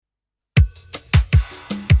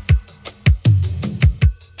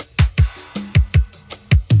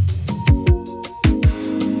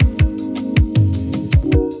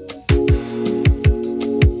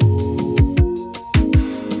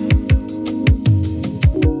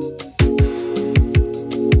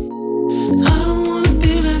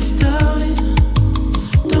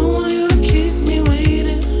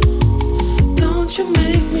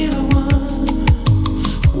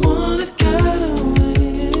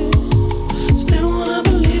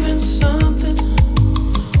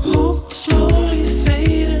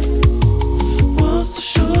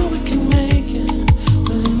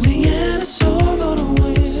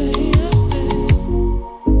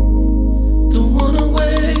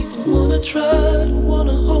tried,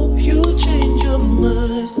 wanna hope you change your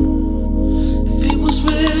mind. If it was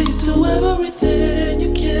real, you'd do everything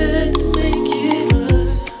you can to make it right.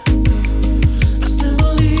 I still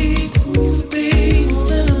believe you could be more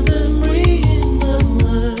than a memory in my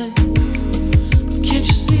mind. But can't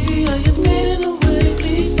you see I am fading away?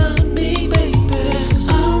 Please find me, baby.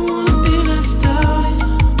 I don't wanna be left out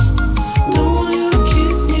here. Don't want you to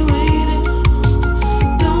keep me waiting.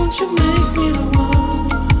 Don't you make me the one.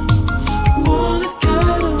 Wanna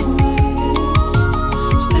get away.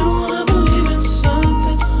 Still wanna believe in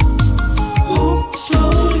something. Hope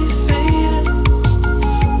slowly fading.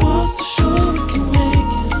 Was so sure we can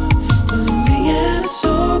make it, but in the end it's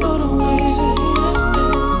all gonna waste.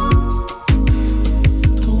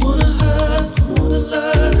 Don't wanna hide, don't wanna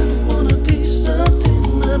lie, don't wanna be something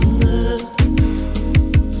I'm not.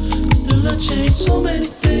 Still I change so many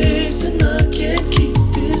things and I can't keep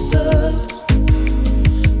this up.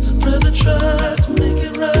 I'd rather try to make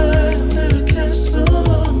it right and build a castle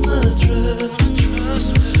on my trust.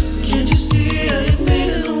 Can't you see I am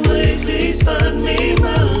fading away? Please find me,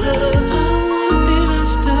 my love. I don't wanna be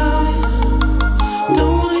left out here.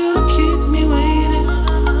 Don't want you to keep me waiting.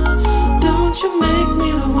 Don't you make me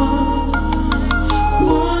the one.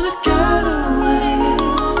 Wanna get away.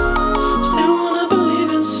 Still wanna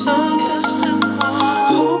believe in something.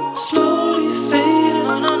 Hope slowly fading.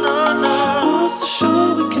 Was so sure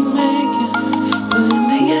we can make it, but in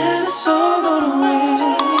the end it's all gonna waste.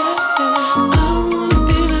 I don't wanna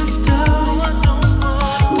be left out here.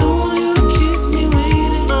 Don't want you to keep me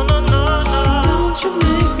waiting. Don't you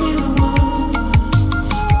make me the one.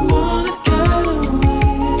 Wanna get away.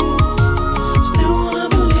 Still wanna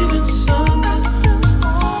believe in something.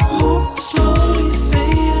 Hope slowly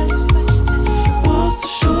fading. Was so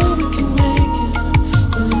sure we can make it,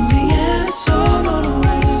 but in the end it's all gonna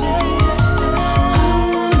waste. I don't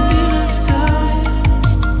wanna be left out here.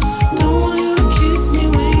 Don't want you to keep me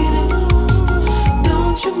waiting.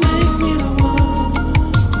 Don't you make me the one.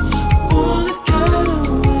 Wanna get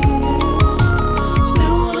away.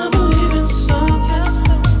 Still wanna believe in something.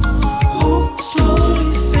 Hope slowly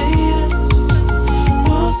fading.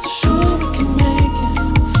 Was so sure we can make it,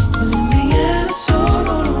 but in the end it's all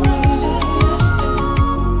gonna waste.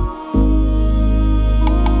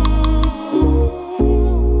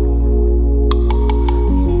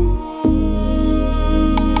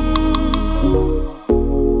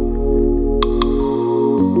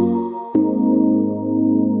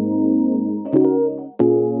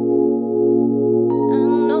 I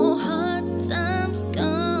know hard times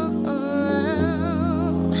come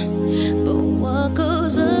around, but what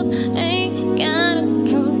goes up ain't gotta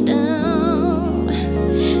come down.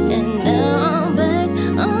 And now I'm back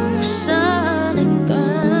on solid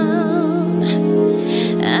ground.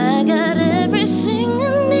 I got everything I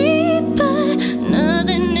need, but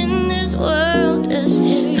nothing in this world is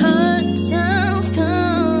free. Hard times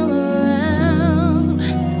come around,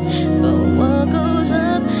 but what goes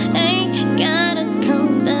up ain't gotta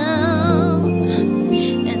come down.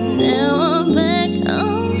 And now I'm back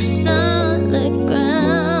on solid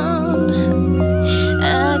ground.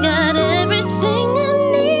 I got everything I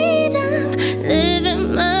need. I'm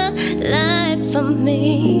living my life for me.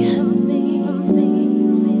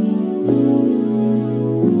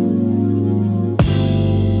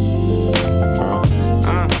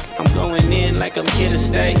 I'm going in like I'm here to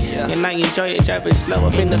stay. And I enjoy it, driving slow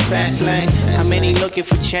up in the fast lane. How many looking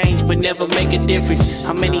for change but never make a difference?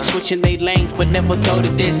 How many switching their lanes but never go the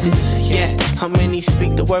distance? Yeah, how many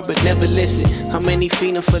speak the word but never listen? How many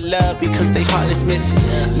feeling for love because they heart is missing?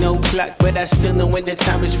 No clock, but I still know when the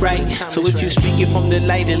time is right. So if you speak it from the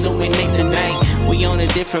light, illuminate the night. We on a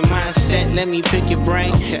different mindset, let me pick your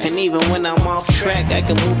brain. And even when I'm off track, I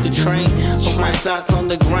can move the train. Put my thoughts on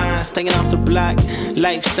the grind, staying off the block.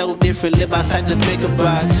 Life so different, live outside the bigger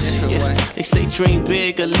box. Yeah, they say dream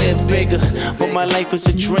bigger, live bigger. But my life was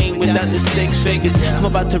a dream without the six figures. I'm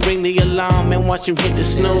about to ring the alarm and watch him hit the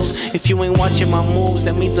snooze. If you ain't watching my moves,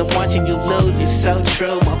 that means I'm watching you lose. It's so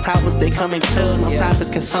true, my problems they come in twos. My profits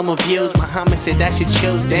can some of views. Muhammad said I should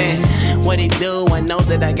choose. Damn, what he do? I know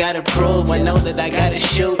that I gotta prove. I know that I gotta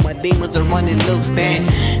shoot. My demons are running loose. Damn,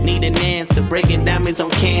 need an answer. Breaking diamonds on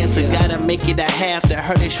cancer. Gotta make it. I have to.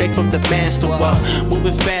 Heard it straight from the master. While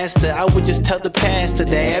moving faster, I would just tell the pastor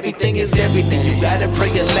that everything is everything. You gotta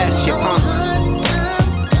pray your last. You're Hard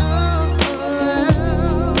times come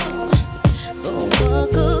around, but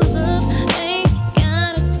what goes up ain't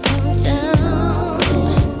gotta come down.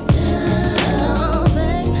 Now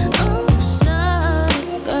back on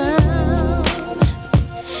solid ground.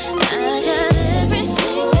 I got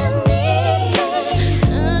everything I need.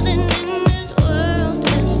 Nothing in this world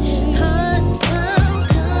is free. Hard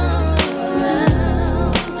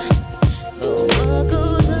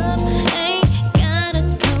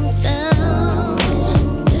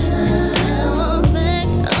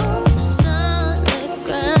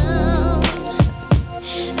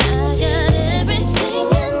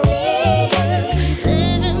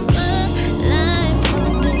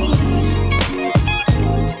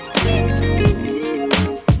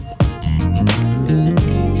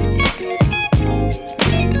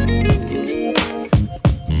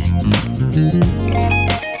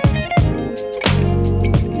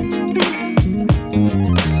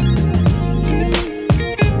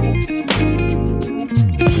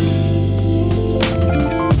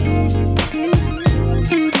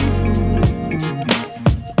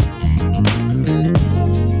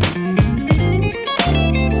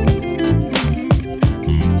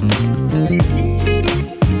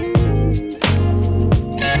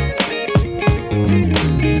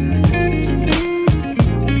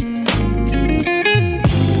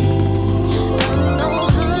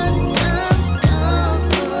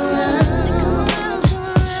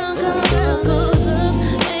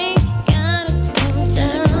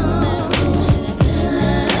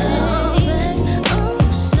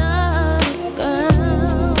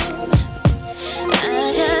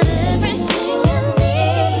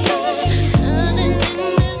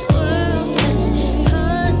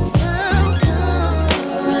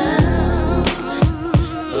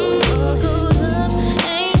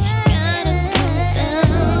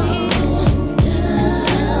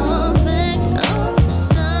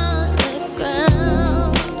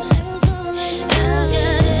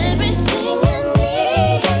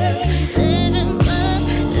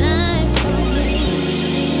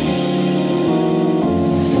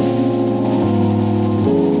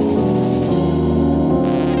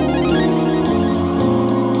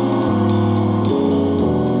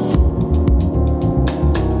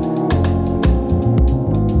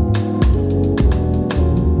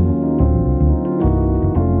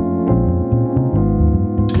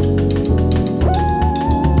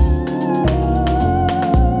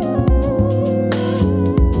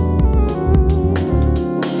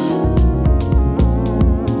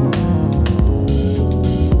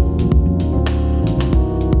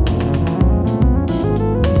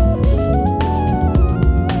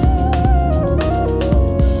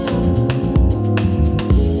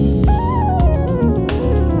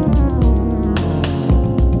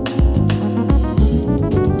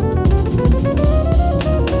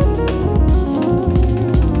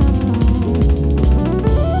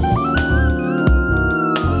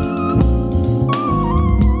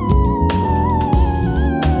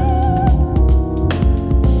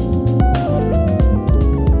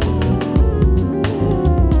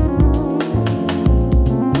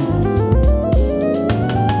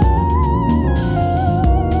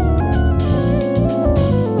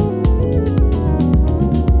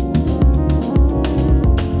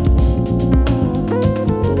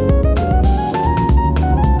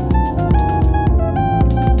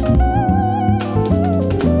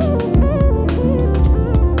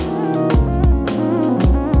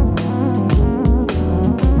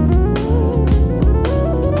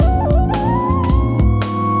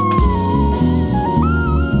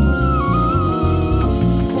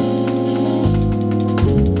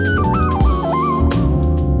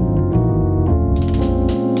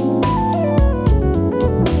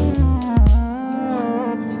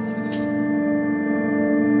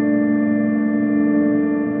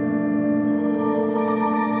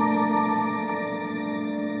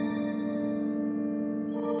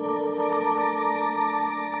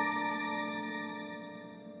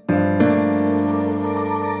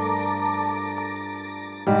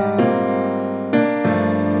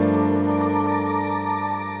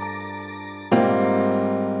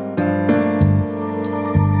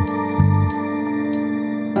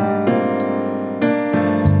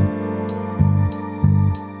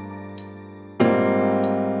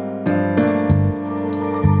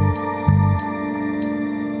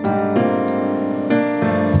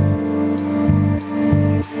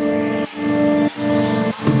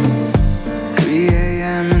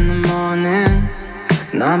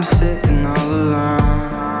I'm sitting all alone.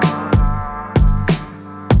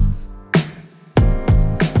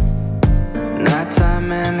 Nighttime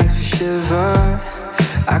man makes me shiver.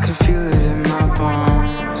 I can feel it in my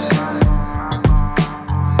bones.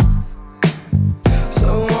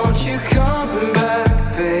 So won't you come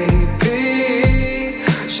back, baby?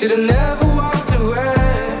 Should've never walked away.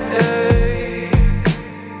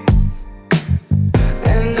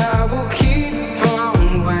 And I will keep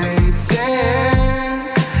on waiting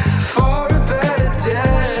for a better day.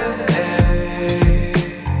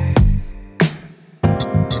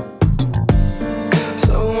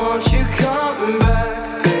 So won't you come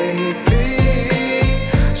back, baby?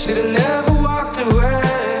 Should've never walked away.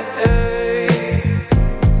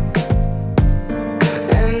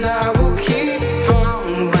 And I will keep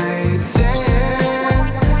on waiting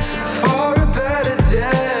for a better day.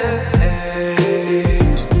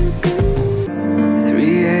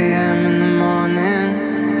 3 a.m. in the morning,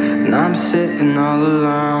 and I'm sitting all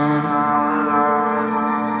alone.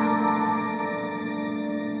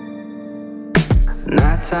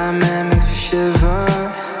 Nighttime man makes me shiver.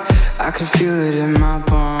 I can feel it in my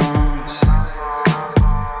bones.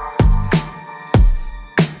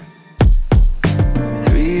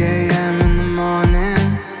 3 a.m. in the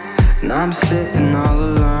morning, and I'm sitting all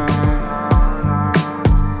alone.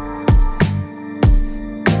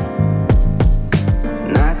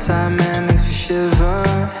 Nighttime man makes me shiver.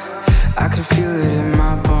 I can feel it in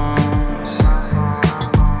my bones.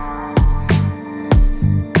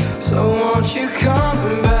 So won't you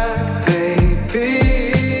come back, baby?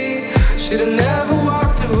 Should've never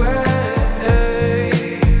walked away.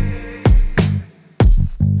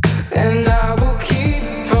 And I will keep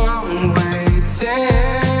on waiting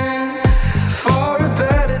for a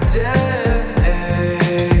better day.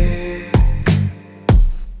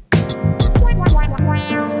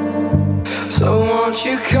 So won't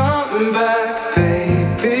you come back,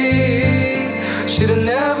 baby? Should've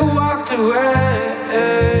never walked away.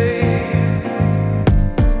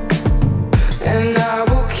 And I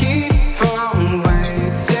will keep on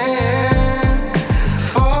waiting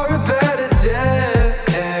for a better day.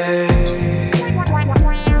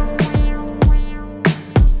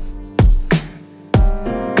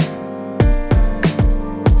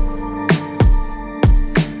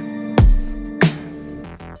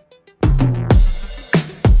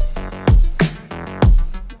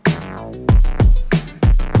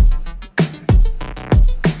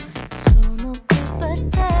 Sono qui per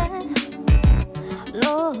te,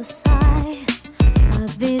 lo sai,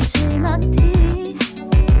 avvicinati,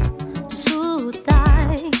 su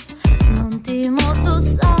dai, non ti mordo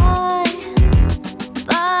sai,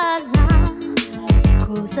 parla,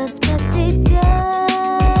 cosa aspetti,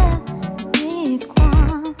 vieni qua,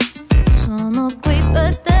 sono qui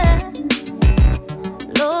per te,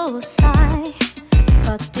 lo sai,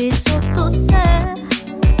 fatti sotto sé,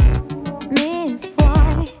 mi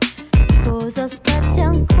vuoi, cosa aspetti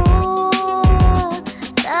ancora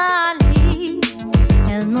lì?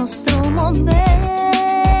 È il nostro momento,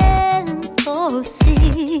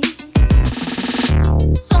 sì.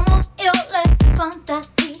 Sono io le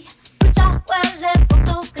fantasie, brucia quelle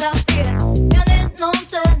fotografie, vieni non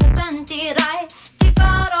te ne pentirai, ti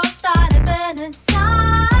farò stare bene, sai.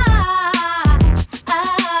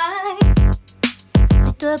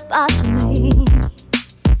 Zitto e baciami.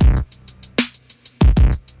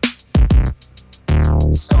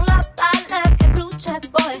 Sulla pelle che brucia e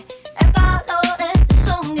poi è il calore dei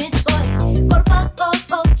sogni tuoi, corpo a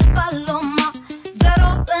corpo ci fallo ma zero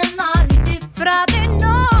penaliti fra di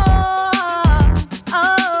noi.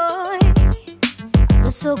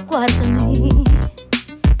 Adesso guardami,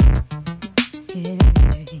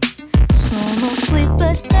 sono qui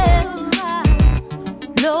per te,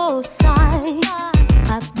 lo sai,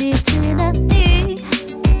 avvicinati,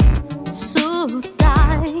 su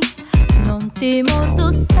dai, non ti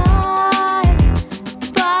mordo sai,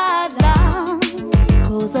 parla,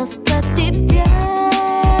 cosa aspetti,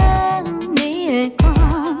 vieni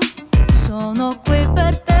qua, sono qui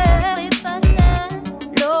per te,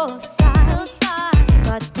 lo sai,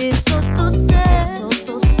 fatti sotto sé,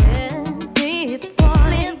 mi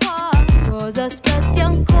vuoi, cosa aspetti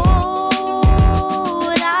ancora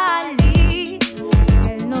lì,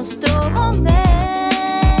 è il nostro momento,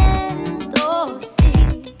 sì.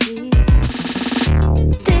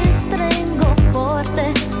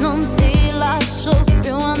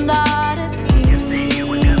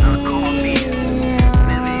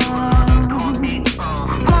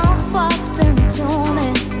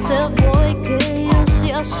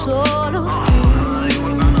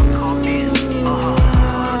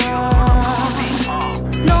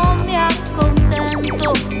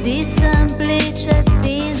 di semplice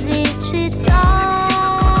fisicità.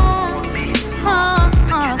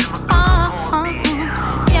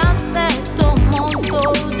 Mi aspetto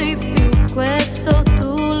molto di più, questo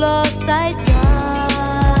tu lo sai già.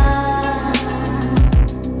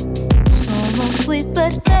 Sono qui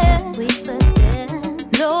per te,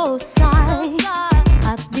 lo sai.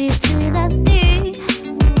 Avvicinati,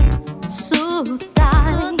 su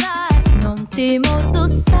dai, non ti mordo,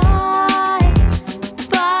 sai.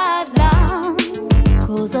 Parla,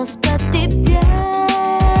 cosa aspetti,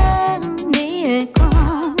 vieni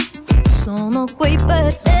qua. Sono qui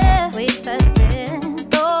per te,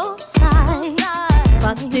 lo sai.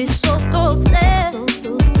 Fatti sotto se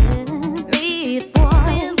mi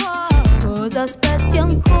vuoi. Cosa aspetti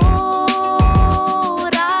ancora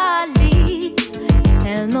lì? È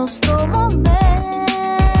il nostro momento,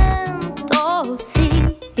 sì.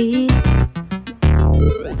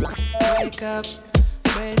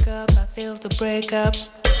 Break up, I feel the break up.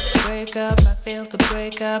 Break up, I feel the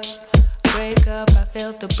break up. Break up, I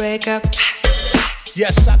feel the break up.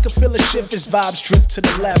 Yes, I can feel a shift as vibes drift to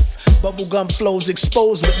the left. Bubblegum flows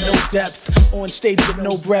exposed with no depth. On stage with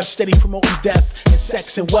no breath, steady promoting death and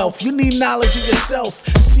sex and wealth. You need knowledge of yourself.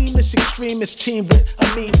 Seamless extremist team with a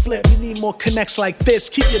mean flip. You need more connects like this.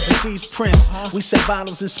 Keep your disease prints. We set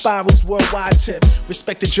vinyls and spirals worldwide tip.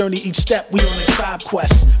 Respect the journey each step. We on a tribe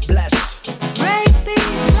quest. Bless. Break the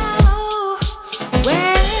flow.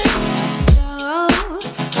 Where you go?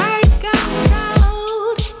 Heart gone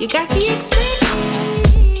cold. You got the expertise.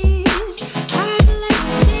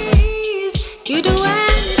 You do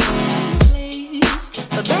anything, please,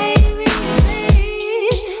 but baby,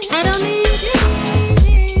 please, I don't need you,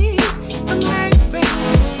 please. I'm heartbreaking.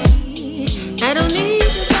 I don't need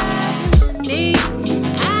your body,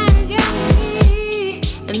 I got me,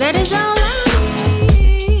 and that is all I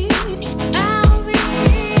need. I'll be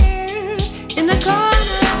here in the corner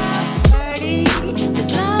of the party, as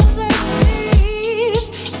love as leave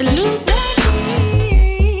and lose that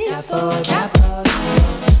keys. Dapo, da,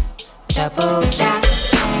 dapo, dapo,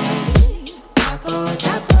 dapo,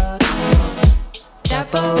 da,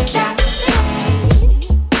 dapo,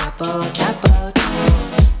 dapo,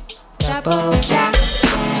 dapo, da,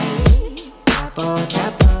 dapo,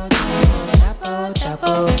 dapo,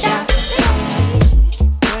 dapo, da.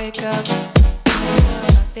 Break up, I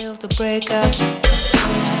feel the break up.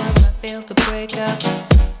 I feel the break up.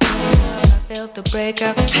 I feel the break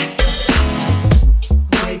up.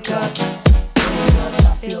 Break up.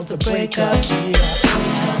 I feel the breakup,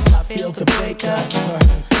 yeah. I feel the breakup.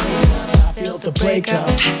 I feel the breakup.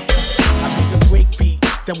 I be the break beat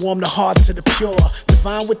that warm the hearts of the pure.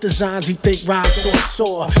 Divine with designs, he think rhymes don't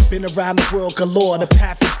soar. Been around the world galore, the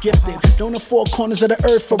path is gifted. Known the four corners of the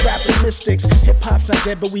earth for rapping mystics. Hip-hop's not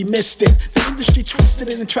dead, but we missed it. The industry twisted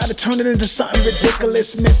it and tried to turn it into something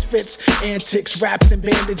ridiculous. Misfits, antics, raps, and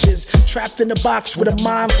bandages. Trapped in a box with a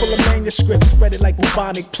mind full of manuscripts. Spread it like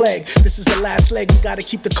bubonic plague. This is the last leg, we gotta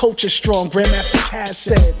keep the culture strong. Grandmaster Cass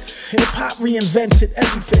said, hip-hop reinvented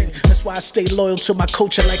everything. That's why I stay loyal to my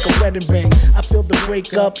culture like a wedding ring. I feel the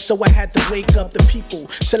breakup, so I had to wake up the people.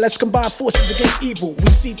 So let's combine forces against evil. We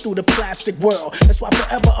see through the plastic world. That's why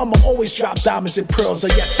forever I'ma always drop diamonds and pearls. Oh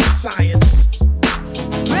yes, it's science.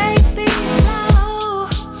 Break the flow.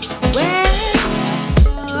 Where you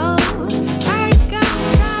go? Heart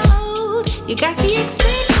gone cold. You got the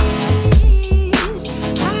expertise.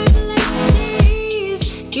 Heartless tease.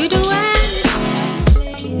 You do anything,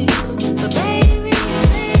 please, but baby,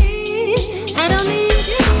 please, I don't need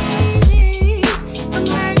you, please. I'm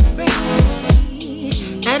heartbreaking.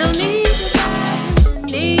 I don't need your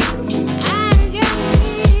body, I got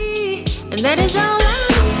me, and that is all I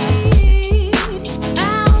need.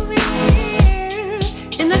 I'll be here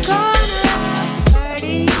in the corner of the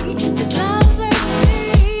party, as love as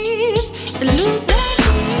leave and lose that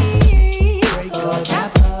keys. I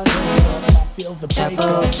feel the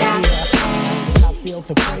breakup, yeah. I feel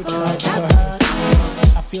the breakup.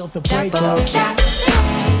 I feel the breakup.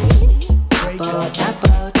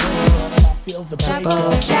 I feel the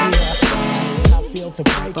breakup, yeah. I feel the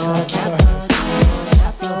breakup.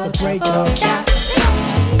 I feel the breakup.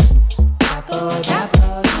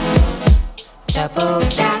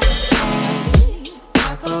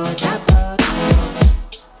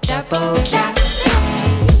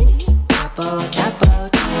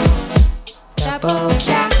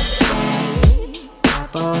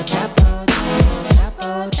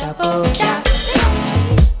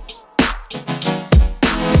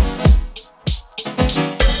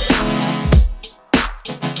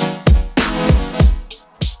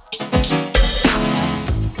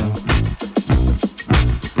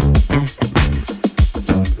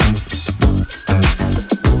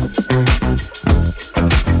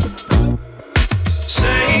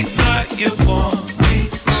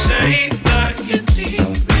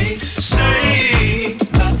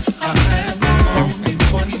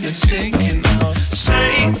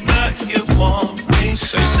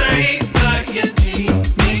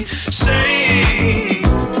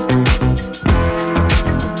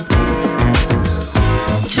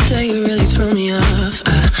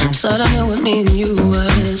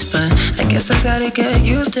 I gotta get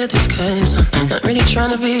used to this, cause I'm not really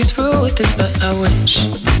trying to be through with this, but I wish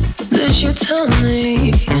that you tell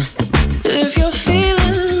me if you're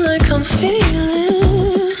feeling like I'm feeling.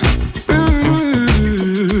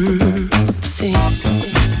 See,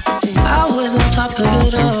 I was on top of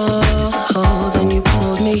it all, then you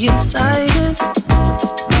pulled me inside it.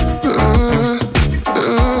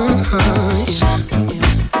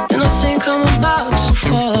 And I think I'm about to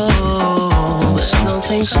fall, but I don't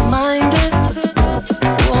think I mind it.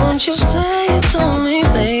 Won't you say it to me,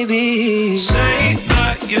 baby? Say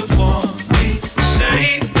that you want me,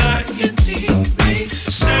 say that you need me,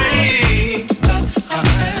 say that I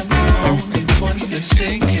am the only one you're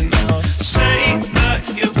thinking of. Say that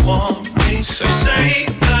you want me, say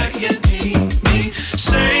that you need me,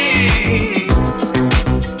 say.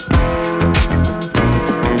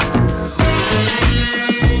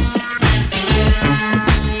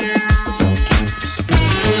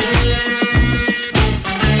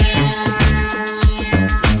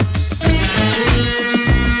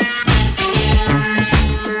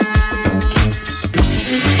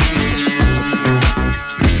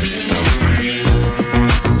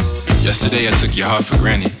 Yesterday I took your heart for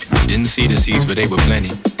granted. Didn't see the seeds, but they were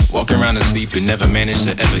plenty. Walking around asleep and never managed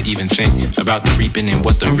to ever even think about the reaping and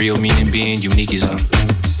what the real meaning being unique is.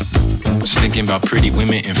 Just thinking about pretty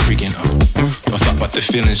women and freaking I thought about the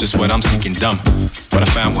feelings, just what I'm seeking, dumb. But I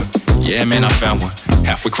found one, yeah man, I found one.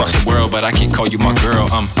 Halfway across the world, but I can't call you my girl,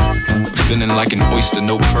 feeling like an oyster,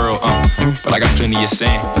 no pearl, but I got plenty of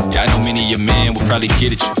sand. Yeah, I know many of your men will probably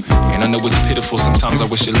get at you, and I know it's pitiful, sometimes I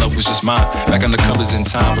wish your love was just mine. Back on the covers in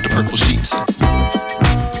time with the purple sheets.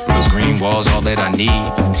 Those green walls, all that I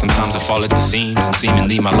need. Sometimes I fall at the seams, and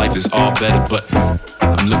seemingly my life is all better, but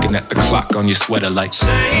I'm looking at the clock on your sweater like,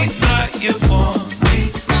 say that you want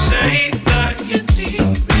me, say that you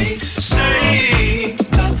need me, say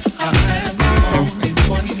that I am the only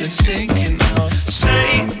one you're thinking of.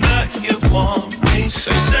 Say that you want me,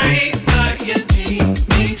 say that you need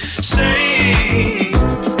me, say.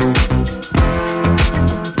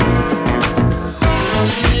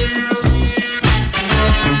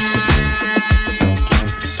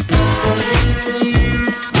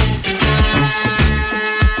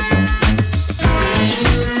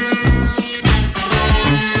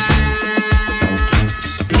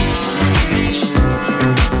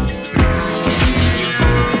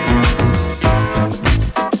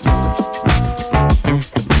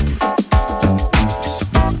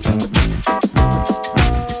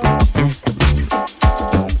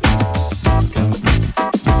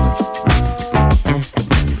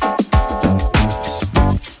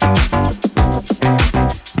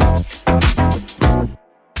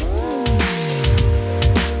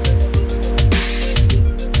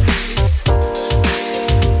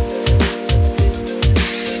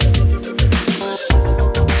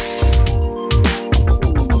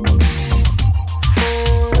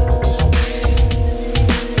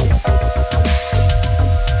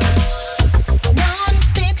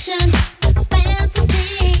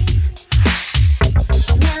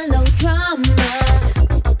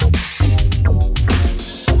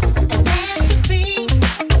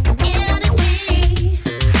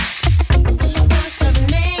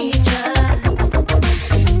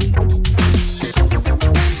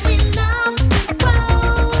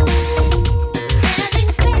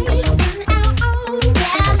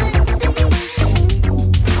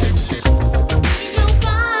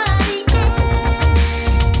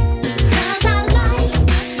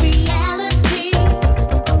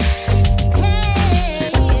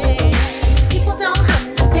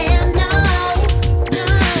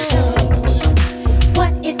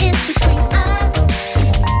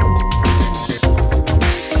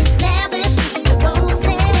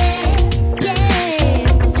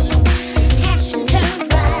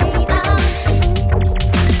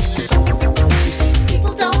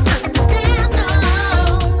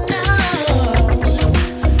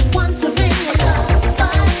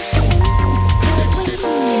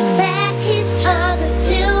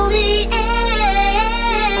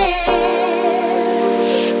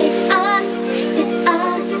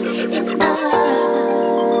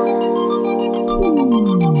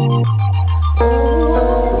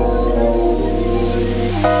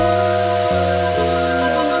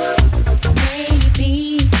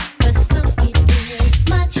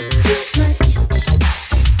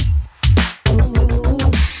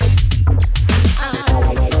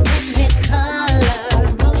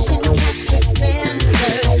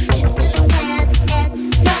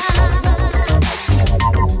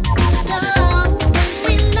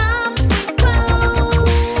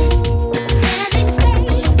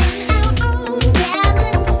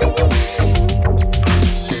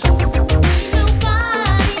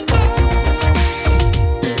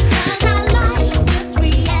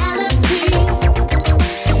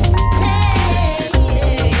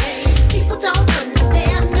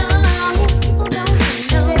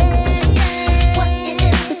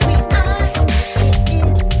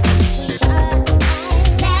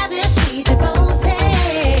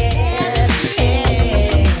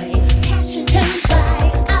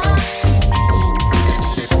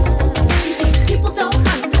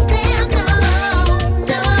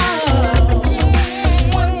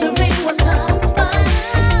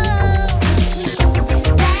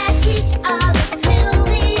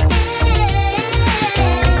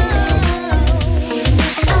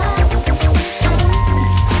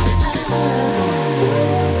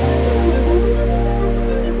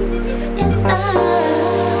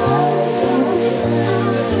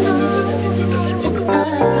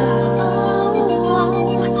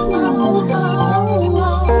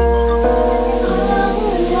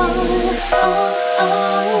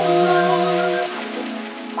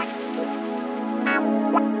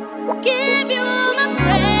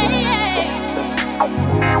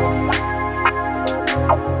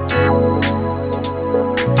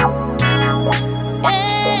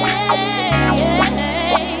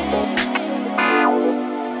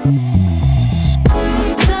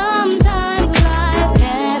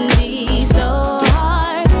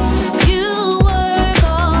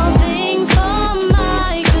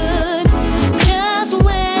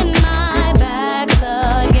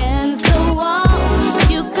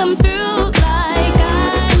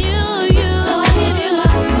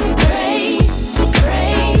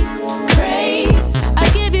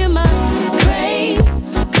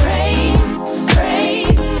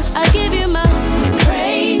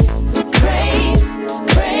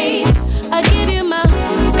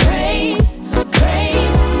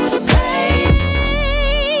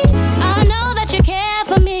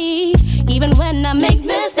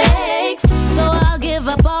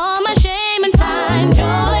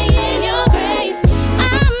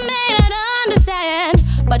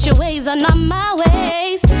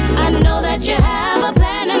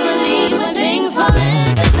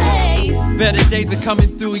 Better days are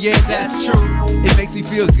coming through, yeah, that's true. It makes me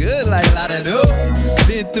feel good like la da do.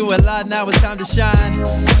 Been through a lot, now it's time to shine.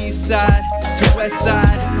 East side to west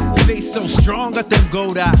side. Face so strong, got them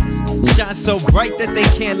gold eyes. Shine so bright that they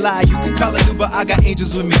can't lie. You can call it new, but I got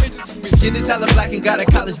angels with me. Skin is hella black and got a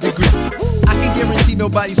college degree. I can guarantee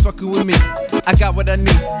nobody's fucking with me. I got what I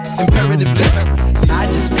need, imperatively. I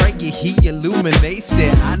just pray he illuminates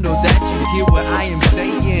it. I know that you hear what I am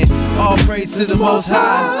saying. All praise to the Most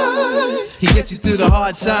High. He gets you through the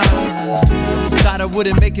hard times. Thought I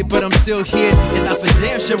wouldn't make it, but I'm still here. And I for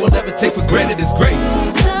damn sure will never take for granted His grace.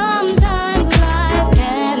 Sometimes life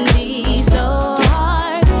can be so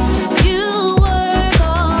hard. You work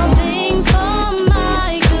all things for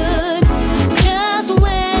my good. Just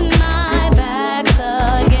when my back's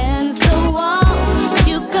against the wall,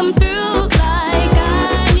 you come through like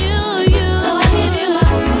I knew you. So I give you my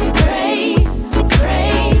praise,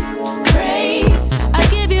 praise, praise. I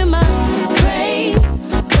give you my praise,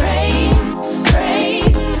 praise,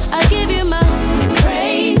 praise. I give you my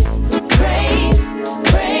praise, praise,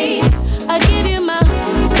 praise. I give you my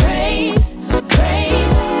praise,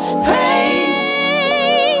 praise, praise.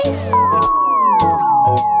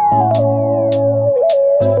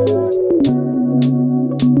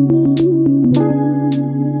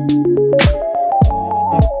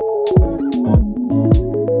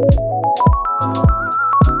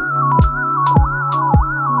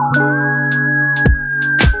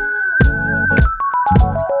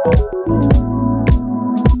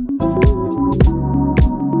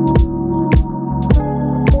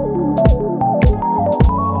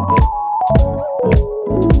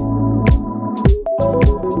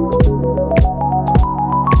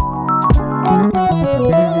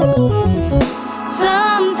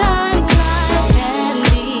 Sometimes life can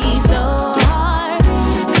be so hard.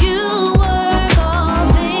 You work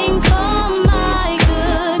all things for my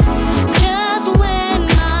good. Just when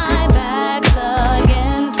my back's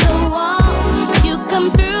against the wall, you come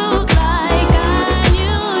through like I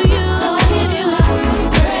knew you. So I give you my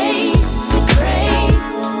praise, praise,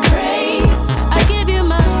 praise. I give you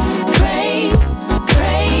my praise,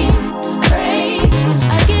 praise, praise.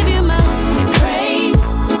 I give you my praise,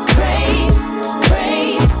 praise,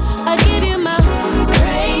 praise. I give you my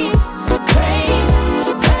praise, praise,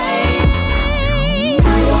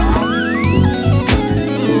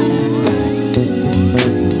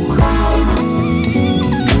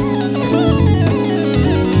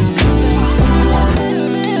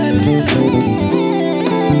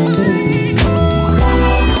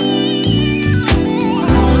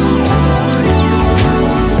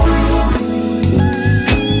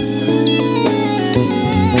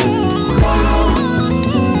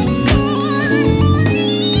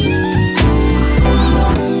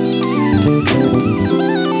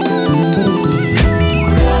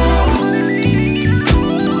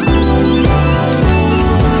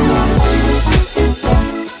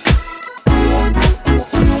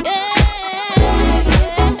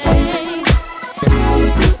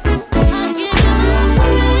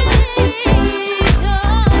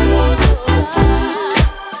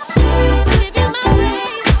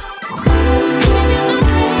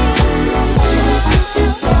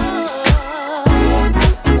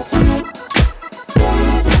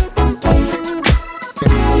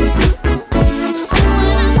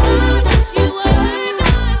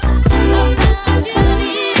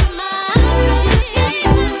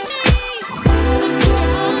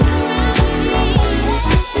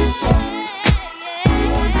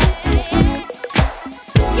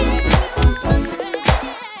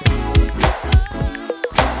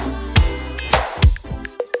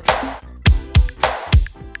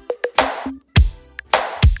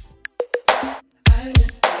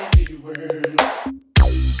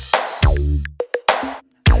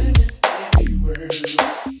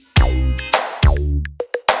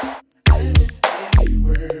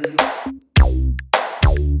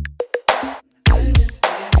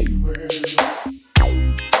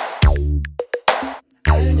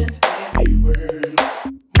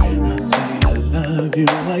 love you,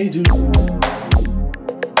 I do.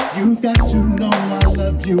 You've got to know I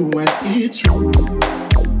love you and it's true.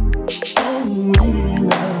 Oh,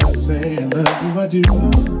 when I say I love you, I do.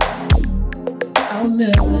 I'll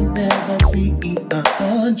never, never be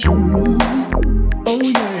untrue. Oh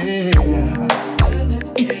yeah,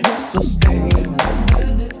 it will sustain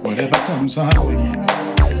whatever comes our way.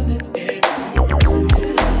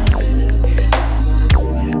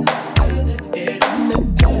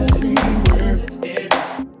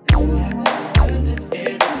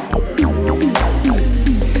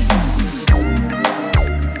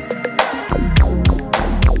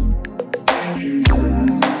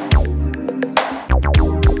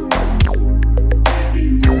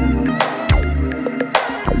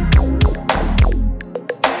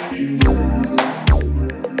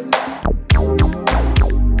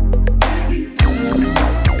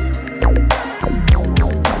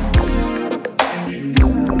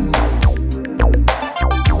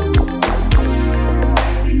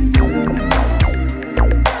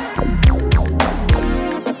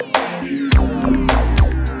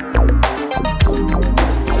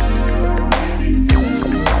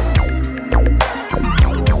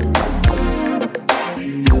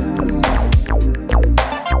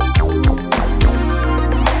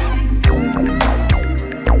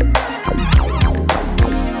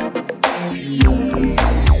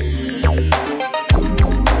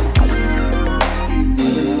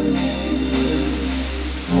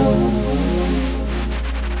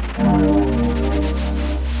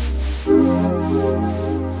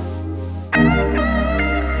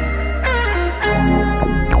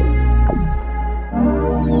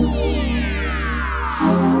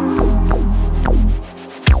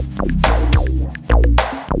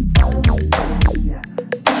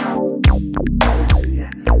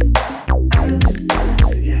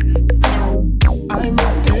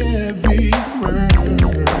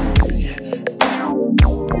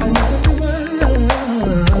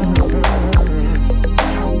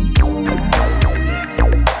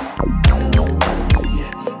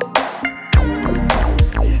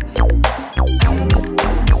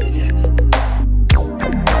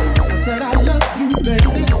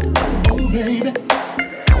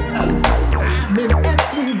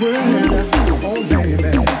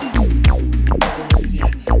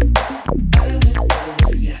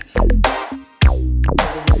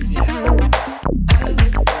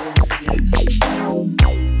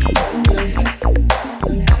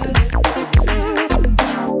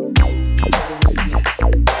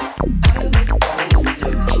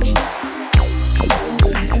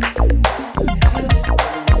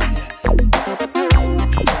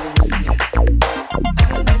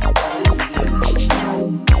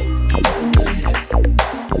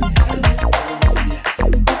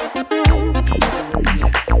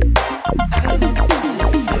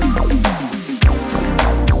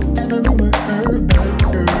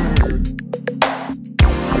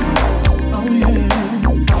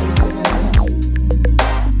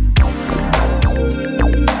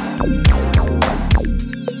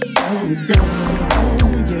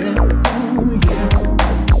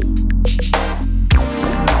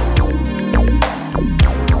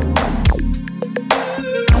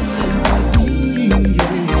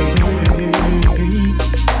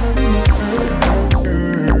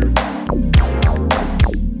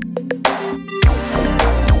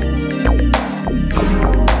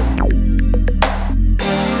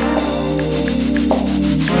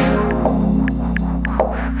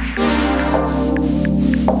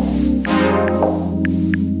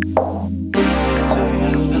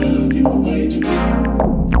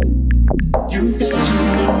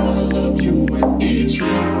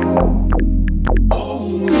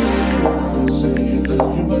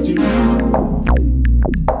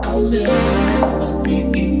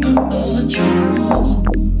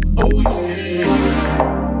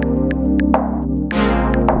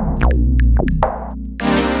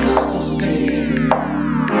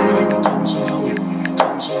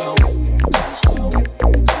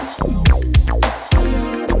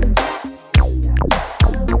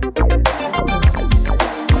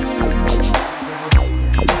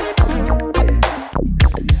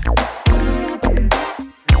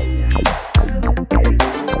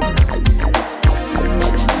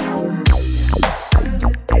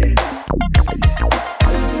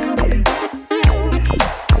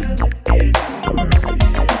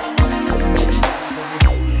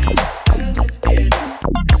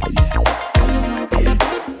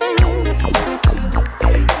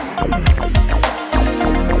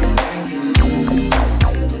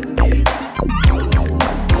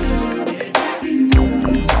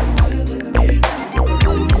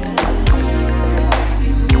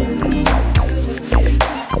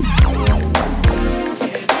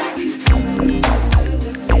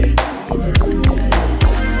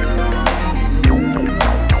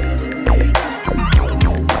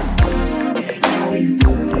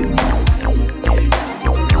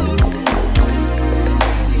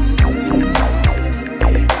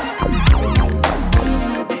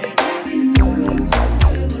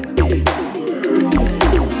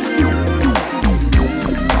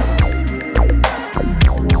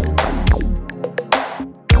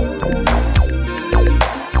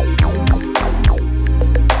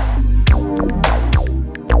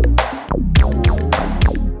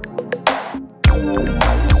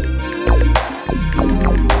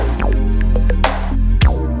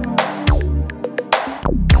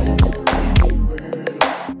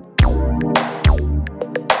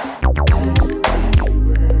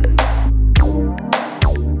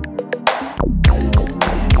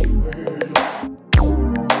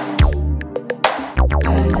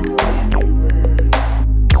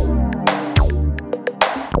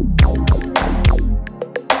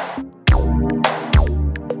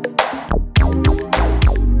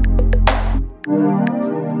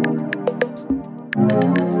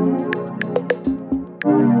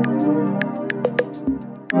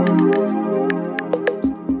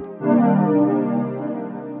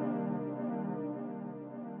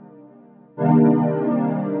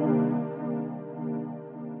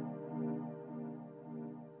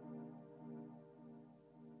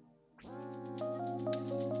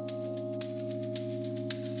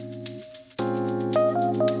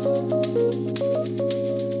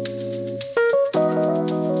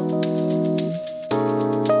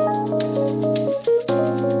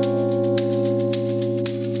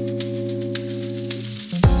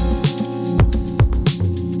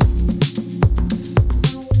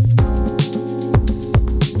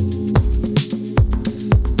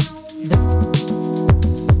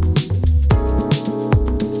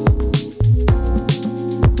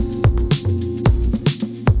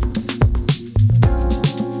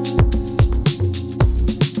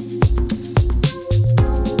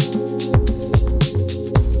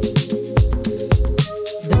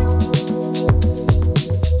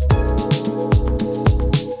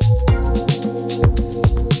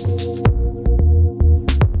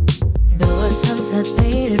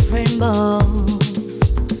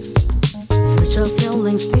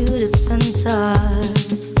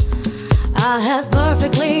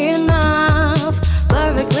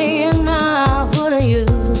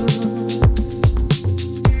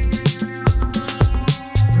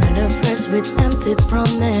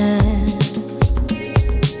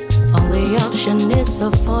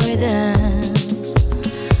 avoidance.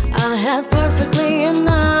 I had perfectly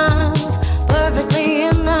enough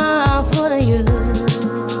for you.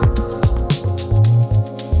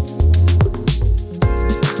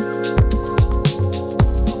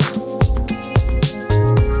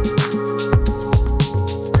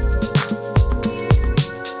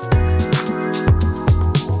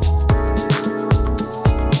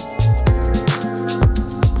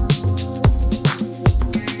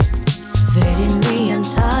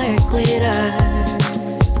 Glitter.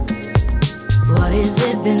 What is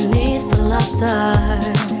it beneath the last star?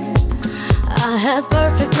 I had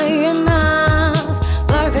perfectly enough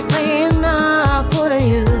for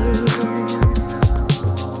you.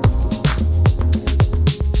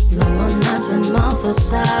 Long nights with mouth for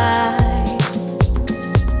size.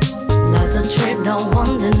 Love's a trip, no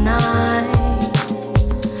one denies.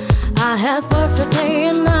 I had perfectly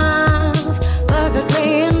enough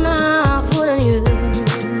for you.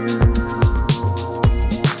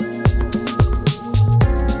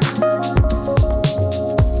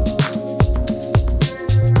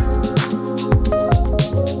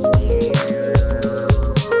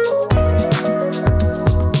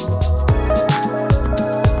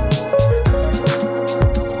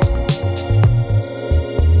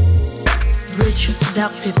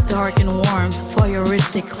 Seductive, dark and warm,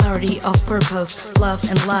 voyeuristic clarity of purpose, love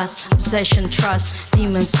and lust, obsession, trust,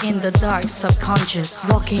 demons in the dark, subconscious,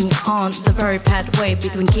 walking on the very pathway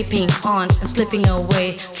between keeping on and slipping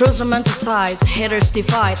away. True romanticize, haters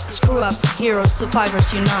divide, screw-ups, heroes,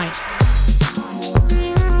 survivors unite.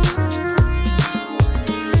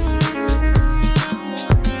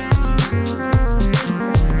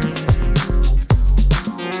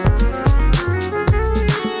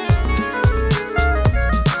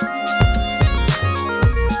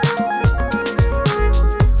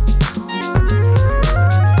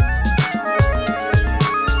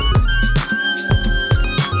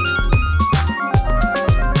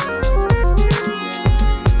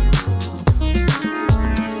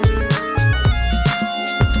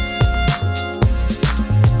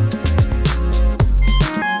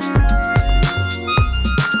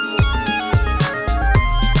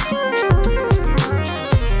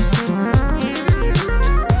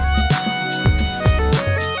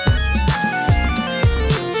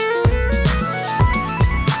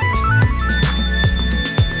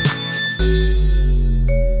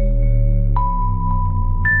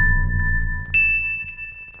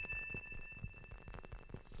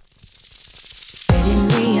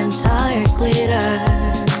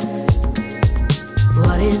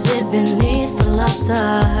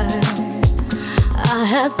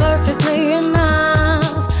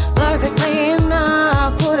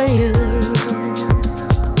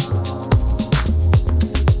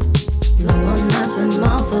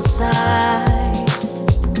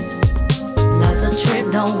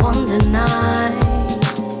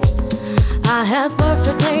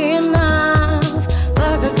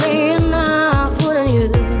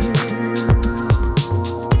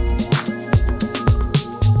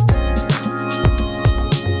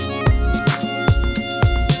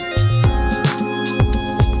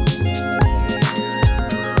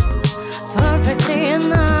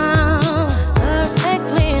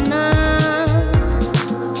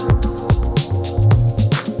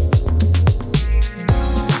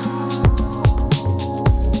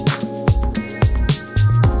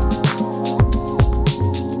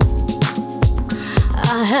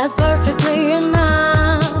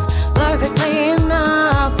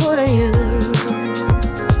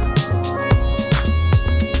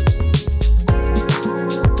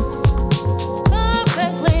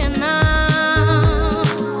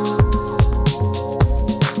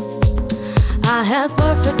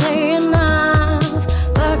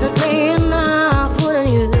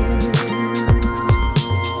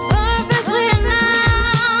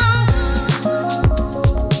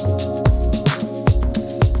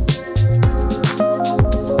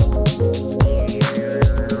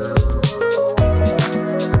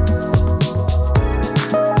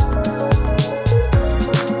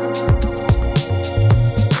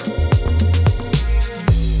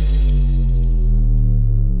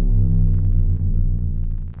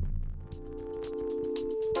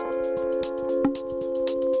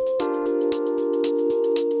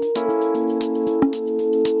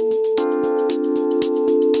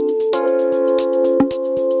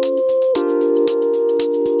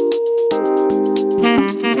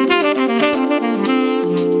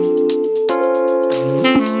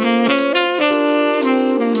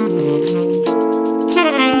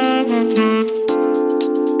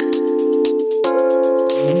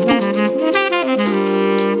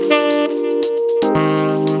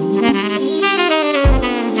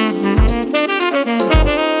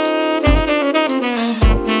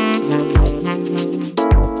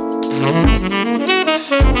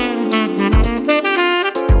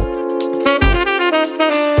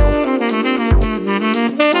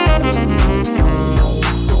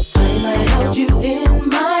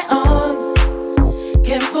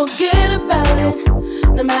 forget about it,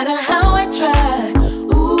 no matter how I try.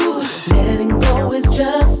 Ooh, letting go is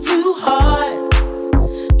just too hard.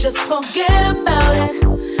 Just forget about it,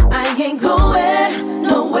 I ain't going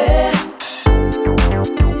nowhere.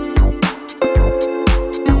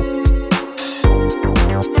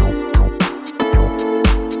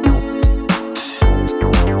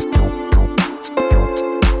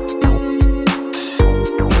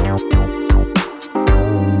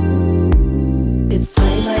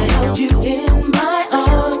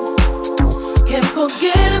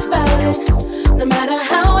 Forget about it, no matter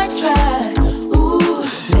how I try. Ooh,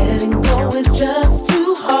 letting go is just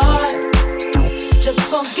too hard. Just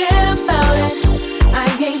forget about it, I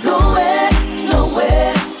ain't going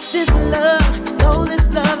nowhere. This love, no, this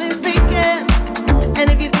love ain't faking. And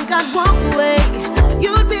if you think I'd walk away,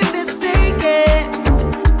 you'd be mistaken.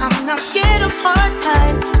 I'm not scared of hard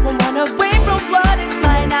times, won't run away from what is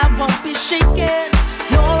mine. I won't be shaken,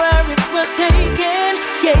 you're a risk worth taking,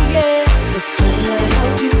 yeah, yeah. It's time I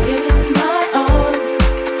held you in my arms.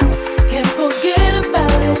 Can't forget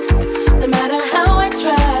about it, no matter how I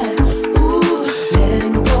try. Ooh,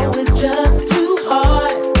 letting go is just too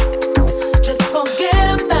hard. Just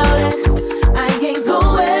forget about it, I ain't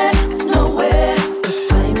going nowhere. It's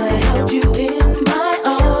time I held you in my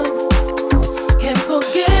arms. Can't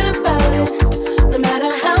forget about it, no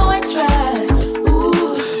matter how I try.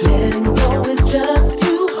 Ooh, letting go is just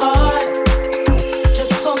too hard.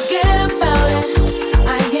 Just forget about it,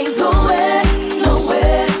 I ain't going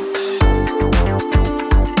nowhere.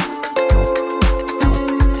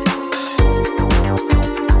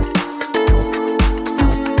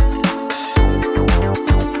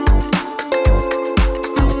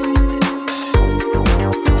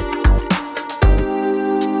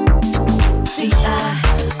 See,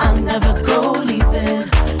 I'll never go leaving.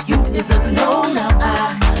 You is a no now.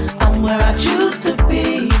 I'm where I choose to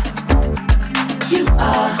be. You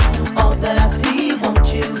are all that I see,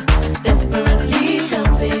 won't you? Desperately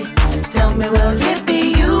tell me, will it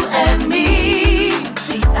be you and me?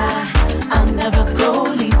 See, I'll never go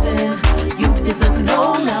leaving. You is a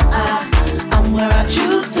no now. I'm where I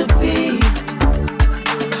choose to be.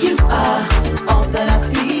 You are all that I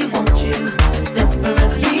see, won't you?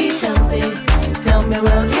 Desperately tell me,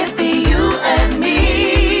 will it be you and me?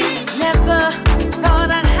 Never thought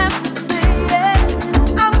I'd have to say it.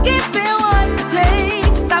 I'm giving what it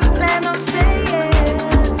takes, I plan on staying.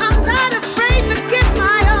 I'm not afraid to give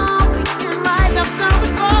my all. We can rise up, turn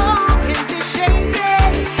before, can be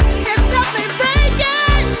shaken. There's nothing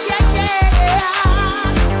breaking, yeah, yeah.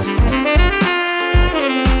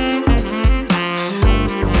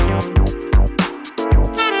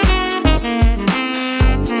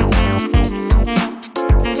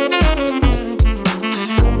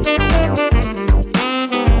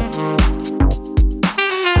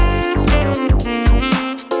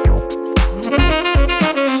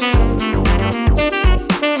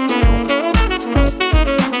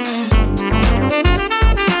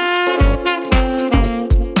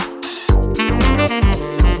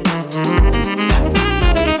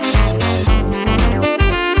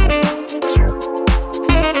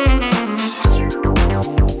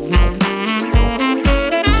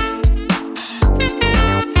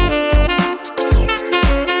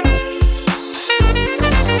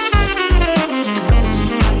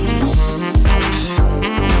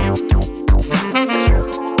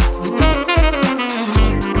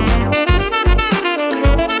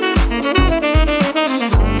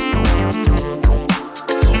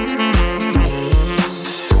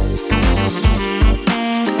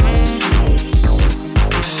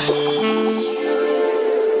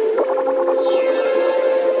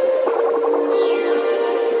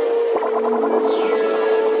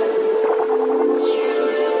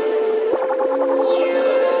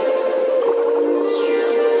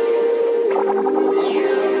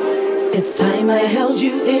 It's time I held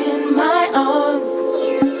you in my arms.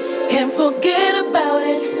 Can't forget about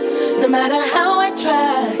it, no matter how I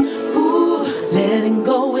try. Ooh, letting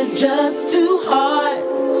go is just too hard.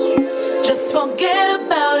 Just forget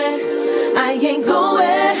about it, I ain't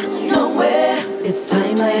going nowhere. It's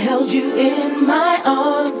time I held you in my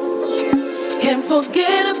arms. Can't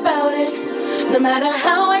forget about it, no matter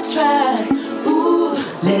how I try. Ooh,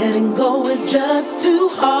 letting go is just too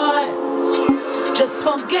hard. Just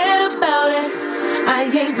forget about it, I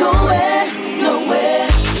ain't going nowhere.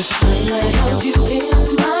 It's time I held you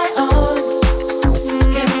in my arms.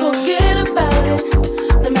 Can't forget about it,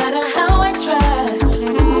 no matter how I try.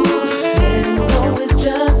 Ooh, letting go is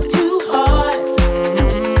just too hard.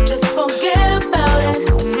 Just forget about it,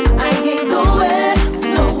 I ain't going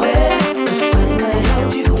nowhere. It's time I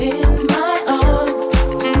held you in my arms.